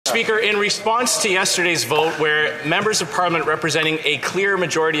Speaker, in response to yesterday's vote where members of Parliament representing a clear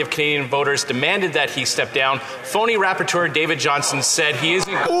majority of Canadian voters demanded that he step down, phony rapporteur David Johnston said he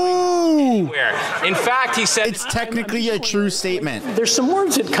isn't going anywhere. In fact, he said... It's technically a true statement. There's some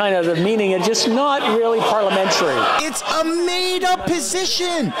words that kind of the meaning are just not really parliamentary. It's a made-up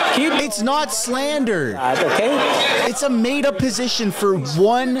position. It's not slander. Okay? It's a made-up position for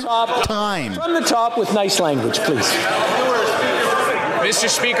one time. From the top with nice language, please. Mr.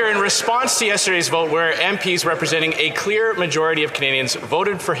 Speaker, in response to yesterday's vote where MPs representing a clear majority of Canadians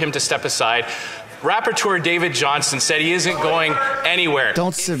voted for him to step aside, Rapporteur David Johnston said he isn't going anywhere.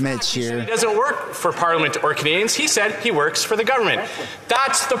 Don't submit, Shear. He doesn't work for Parliament or Canadians. He said he works for the government.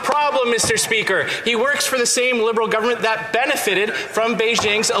 That's the problem, Mr. Speaker. He works for the same Liberal government that benefited from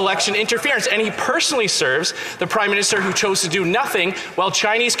Beijing's election interference, and he personally serves the Prime Minister who chose to do nothing while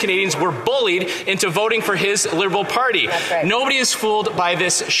Chinese Canadians were bullied into voting for his Liberal Party. Right. Nobody is fooled by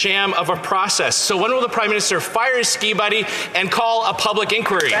this sham of a process. So when will the Prime Minister fire his ski buddy and call a public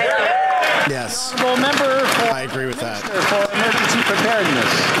inquiry? Yes. Member I agree with that. For emergency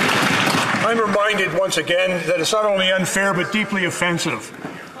preparedness. I'm reminded once again that it's not only unfair but deeply offensive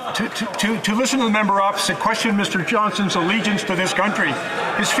to listen to the member opposite question Mr. Johnston's allegiance to this country.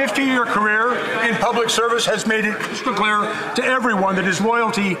 His 50-year career in public service has made it crystal clear to everyone that his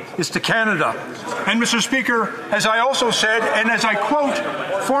loyalty is to Canada. And Mr. Speaker, as I also said, and as I quote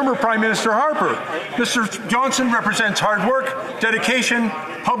former Prime Minister Harper, Mr. Johnston represents hard work, dedication,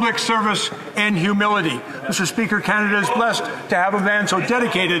 public service, and humility. Mr. Speaker, Canada is blessed to have a man so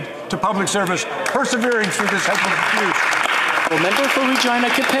dedicated to public service, persevering through this type of abuse. Member for Regina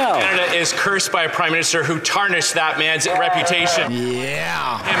Capel. Canada is cursed by a Prime Minister who tarnished that man's reputation.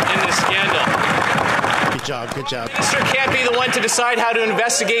 Yeah. In this scandal. Good job, good job. The Minister can't be the one to decide how to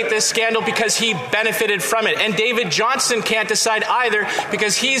investigate this scandal because he benefited from it. And David Johnston can't decide either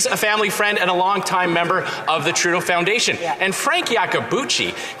because he's a family friend and a longtime member of the Trudeau Foundation. Yeah. And Frank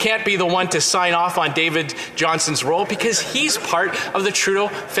Iacobucci can't be the one to sign off on David Johnston's role because he's part of the Trudeau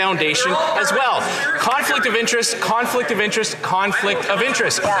Foundation as well. Conflict of interest, conflict of interest, conflict of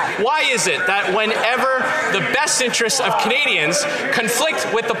interest. Yeah. Why is it that whenever the best interests of Canadians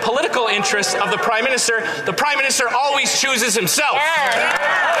conflict with the political interests of the Prime Minister always chooses himself?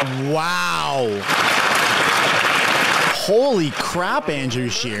 Yeah. Wow. Holy crap, Andrew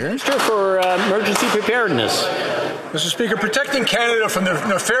Scheer. Minister for Emergency Preparedness. Mr. Speaker, protecting Canada from the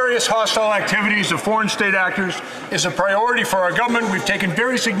nefarious hostile activities of foreign state actors is a priority for our government. We've taken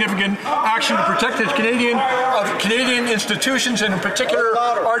very significant action to protect the Canadian institutions and in particular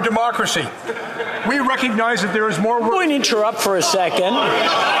our democracy. We recognize that there is more work. I'm going to interrupt for a second.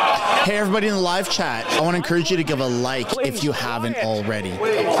 Hey, everybody in the live chat, I want to encourage you to give a like if you haven't already.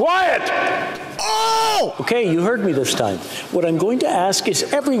 Quiet! Oh! Okay, you heard me this time. What I'm going to ask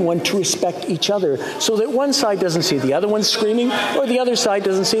is everyone to respect each other so that one side doesn't see the other one screaming or the other side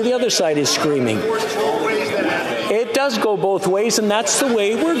doesn't see the other side is screaming. It does go both ways, and that's the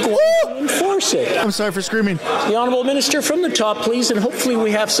way we're going to enforce it. I'm sorry for screaming. The Honourable Minister from the top, please, and hopefully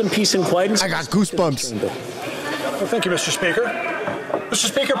we have some peace and quiet. I got goosebumps. Well, thank you, Mr. Speaker. Mr.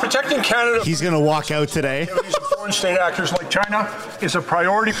 Speaker, protecting Canada... He's going to walk out today. Foreign state actors like China is a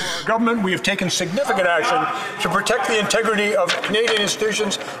priority for our government. We have taken significant action to protect the integrity of Canadian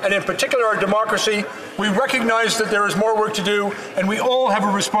institutions and in particular our democracy. We recognize that there is more work to do and we all have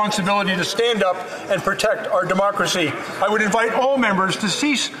a responsibility to stand up and protect our democracy. I would invite all members to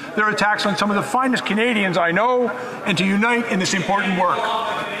cease their attacks on some of the finest Canadians I know and to unite in this important work.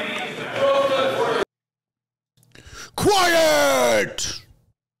 Quiet!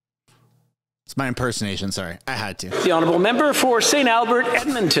 It's my impersonation, sorry. I had to. The Honourable Member for St. Albert,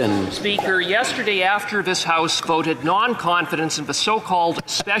 Edmonton. Speaker, yesterday after this House voted non-confidence in the so-called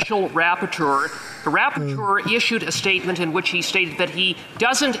special rapporteur, the rapporteur issued a statement in which he stated that he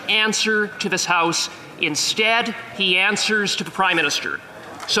doesn't answer to this House. Instead, he answers to the Prime Minister.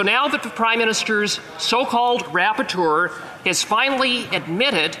 So now that the Prime Minister's so-called rapporteur has finally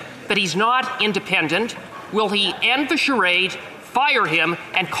admitted that he's not independent, will he end the charade, fire him,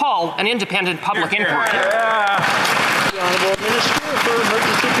 and call an independent public inquiry? The Honourable Minister for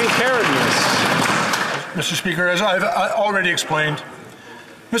Emergency Preparedness. Mr. Speaker, as I've already explained,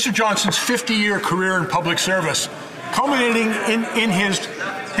 Mr. Johnston's 50-year career in public service, culminating in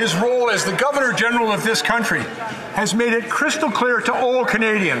his role as the Governor-General of this country, has made it crystal clear to all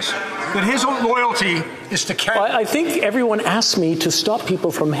Canadians that his loyalty is to Canada. I think everyone asked me to stop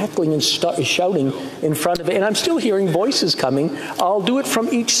people from heckling and shouting in front of it, and I'm still hearing voices coming. I'll do it from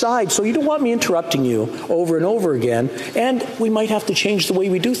each side, so you don't want me interrupting you over and over again, and we might have to change the way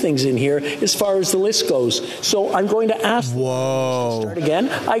we do things in here as far as the list goes. So I'm going to ask to start again.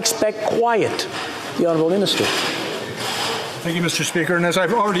 I expect quiet. The Honourable Minister. Thank you, Mr. Speaker. And as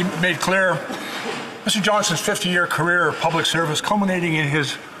I've already made clear, Mr. Johnson's 50-year career of public service, culminating in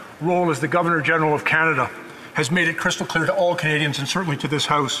his role as the Governor-General of Canada, has made it crystal clear to all Canadians, and certainly to this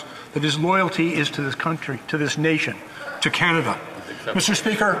House, that his loyalty is to this country, to this nation, to Canada. Mr.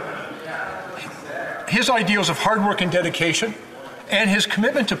 Speaker, his ideals of hard work and dedication, and his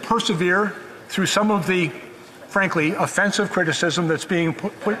commitment to persevere through some of the, frankly, offensive criticism that's being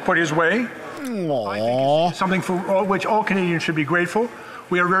put his way, I think is something for which all Canadians should be grateful.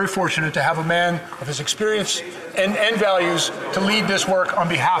 We are very fortunate to have a man of his experience and values to lead this work on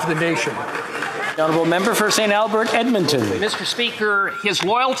behalf of the nation. The Honourable Member for St. Albert, Edmonton. Mr. Speaker, his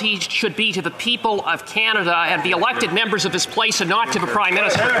loyalty should be to the people of Canada and the elected members of this place, and not to the Prime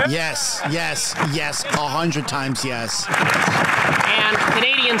Minister. Yes, yes, yes, 100 times yes. And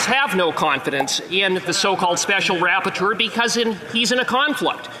Canadians have no confidence in the so-called special rapporteur because he's in a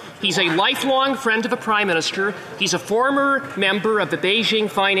conflict. He's a lifelong friend of the Prime Minister. He's a former member of the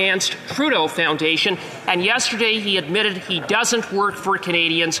Beijing-financed Trudeau Foundation. And yesterday he admitted he doesn't work for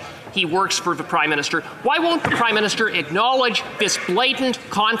Canadians. He works for the Prime Minister. Why won't the Prime Minister acknowledge this blatant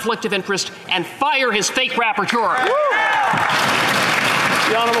conflict of interest and fire his fake rapporteur?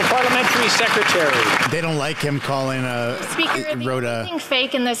 The Honourable Parliamentary Secretary. They don't like him calling Speaker, the only thing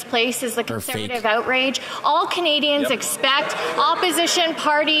fake in this place is the Conservative outrage. All Canadians expect opposition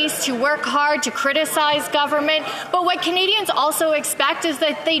parties to work hard to criticize government, but what Canadians also expect is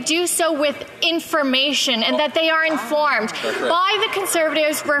that they do so with information and that they are informed. By the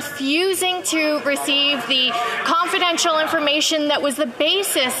Conservatives refusing to receive the confidential information that was the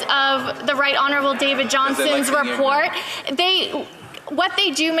basis of the Right Honourable David Johnson's report, what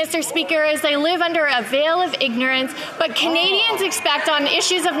they do, Mr. Speaker, is they live under a veil of ignorance, but Canadians expect on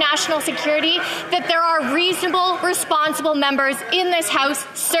issues of national security that there are reasonable, responsible members in this House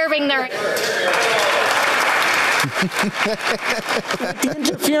serving their... The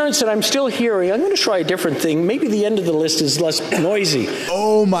interference that I'm still hearing, I'm going to try a different thing. Maybe the end of the list is less noisy.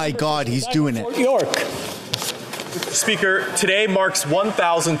 Oh my God, he's doing it. York. Speaker, today marks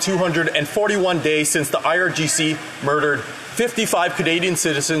 1,241 days since the IRGC murdered 55 Canadian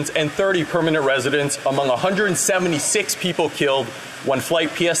citizens and 30 permanent residents, among 176 people killed when Flight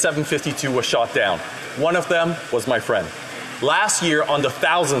PS752 was shot down. One of them was my friend. Last year, on the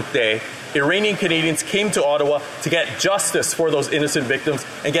 1,000th day, Iranian Canadians came to Ottawa to get justice for those innocent victims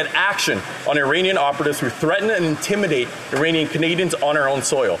and get action on Iranian operatives who threaten and intimidate Iranian Canadians on our own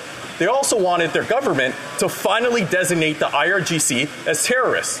soil. They also wanted their government to finally designate the IRGC as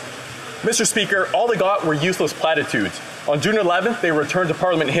terrorists. Mr. Speaker, all they got were useless platitudes. On June 11th, they returned to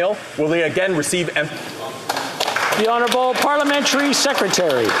Parliament Hill. Will they again receive... The Honourable Parliamentary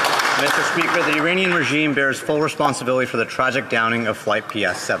Secretary. Mr. Speaker, the Iranian regime bears full responsibility for the tragic downing of Flight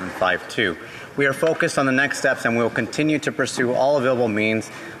PS752. We are focused on the next steps and we will continue to pursue all available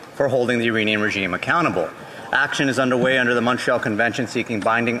means for holding the Iranian regime accountable. Action is underway under the Montreal Convention seeking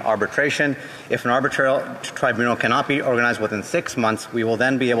binding arbitration. If an arbitral tribunal cannot be organized within 6 months, we will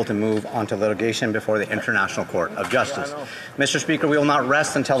then be able to move on to litigation before the International Court of Justice. Mr. Speaker, we will not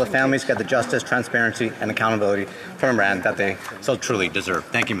rest until the families get the justice, transparency, and accountability from Iran that they so truly deserve.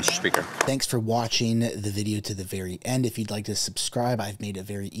 Thank you, Mr. Speaker. Thanks for watching the video to the very end. If you'd like to subscribe, I've made it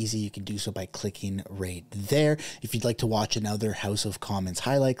very easy. You can do so by clicking right there. If you'd like to watch another House of Commons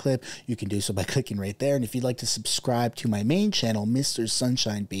highlight clip, you can do so by clicking right there. And if you'd like to subscribe to my main channel,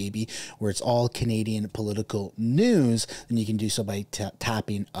 Mistersunshinebaby, where it's all Canadian political news, then you can do so by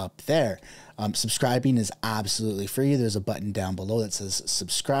tapping up there. Subscribing is absolutely free. There's a button down below that says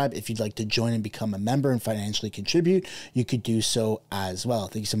subscribe. If you'd like to join and become a member and financially contribute, you could do so as well.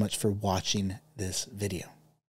 Thank you so much for watching this video.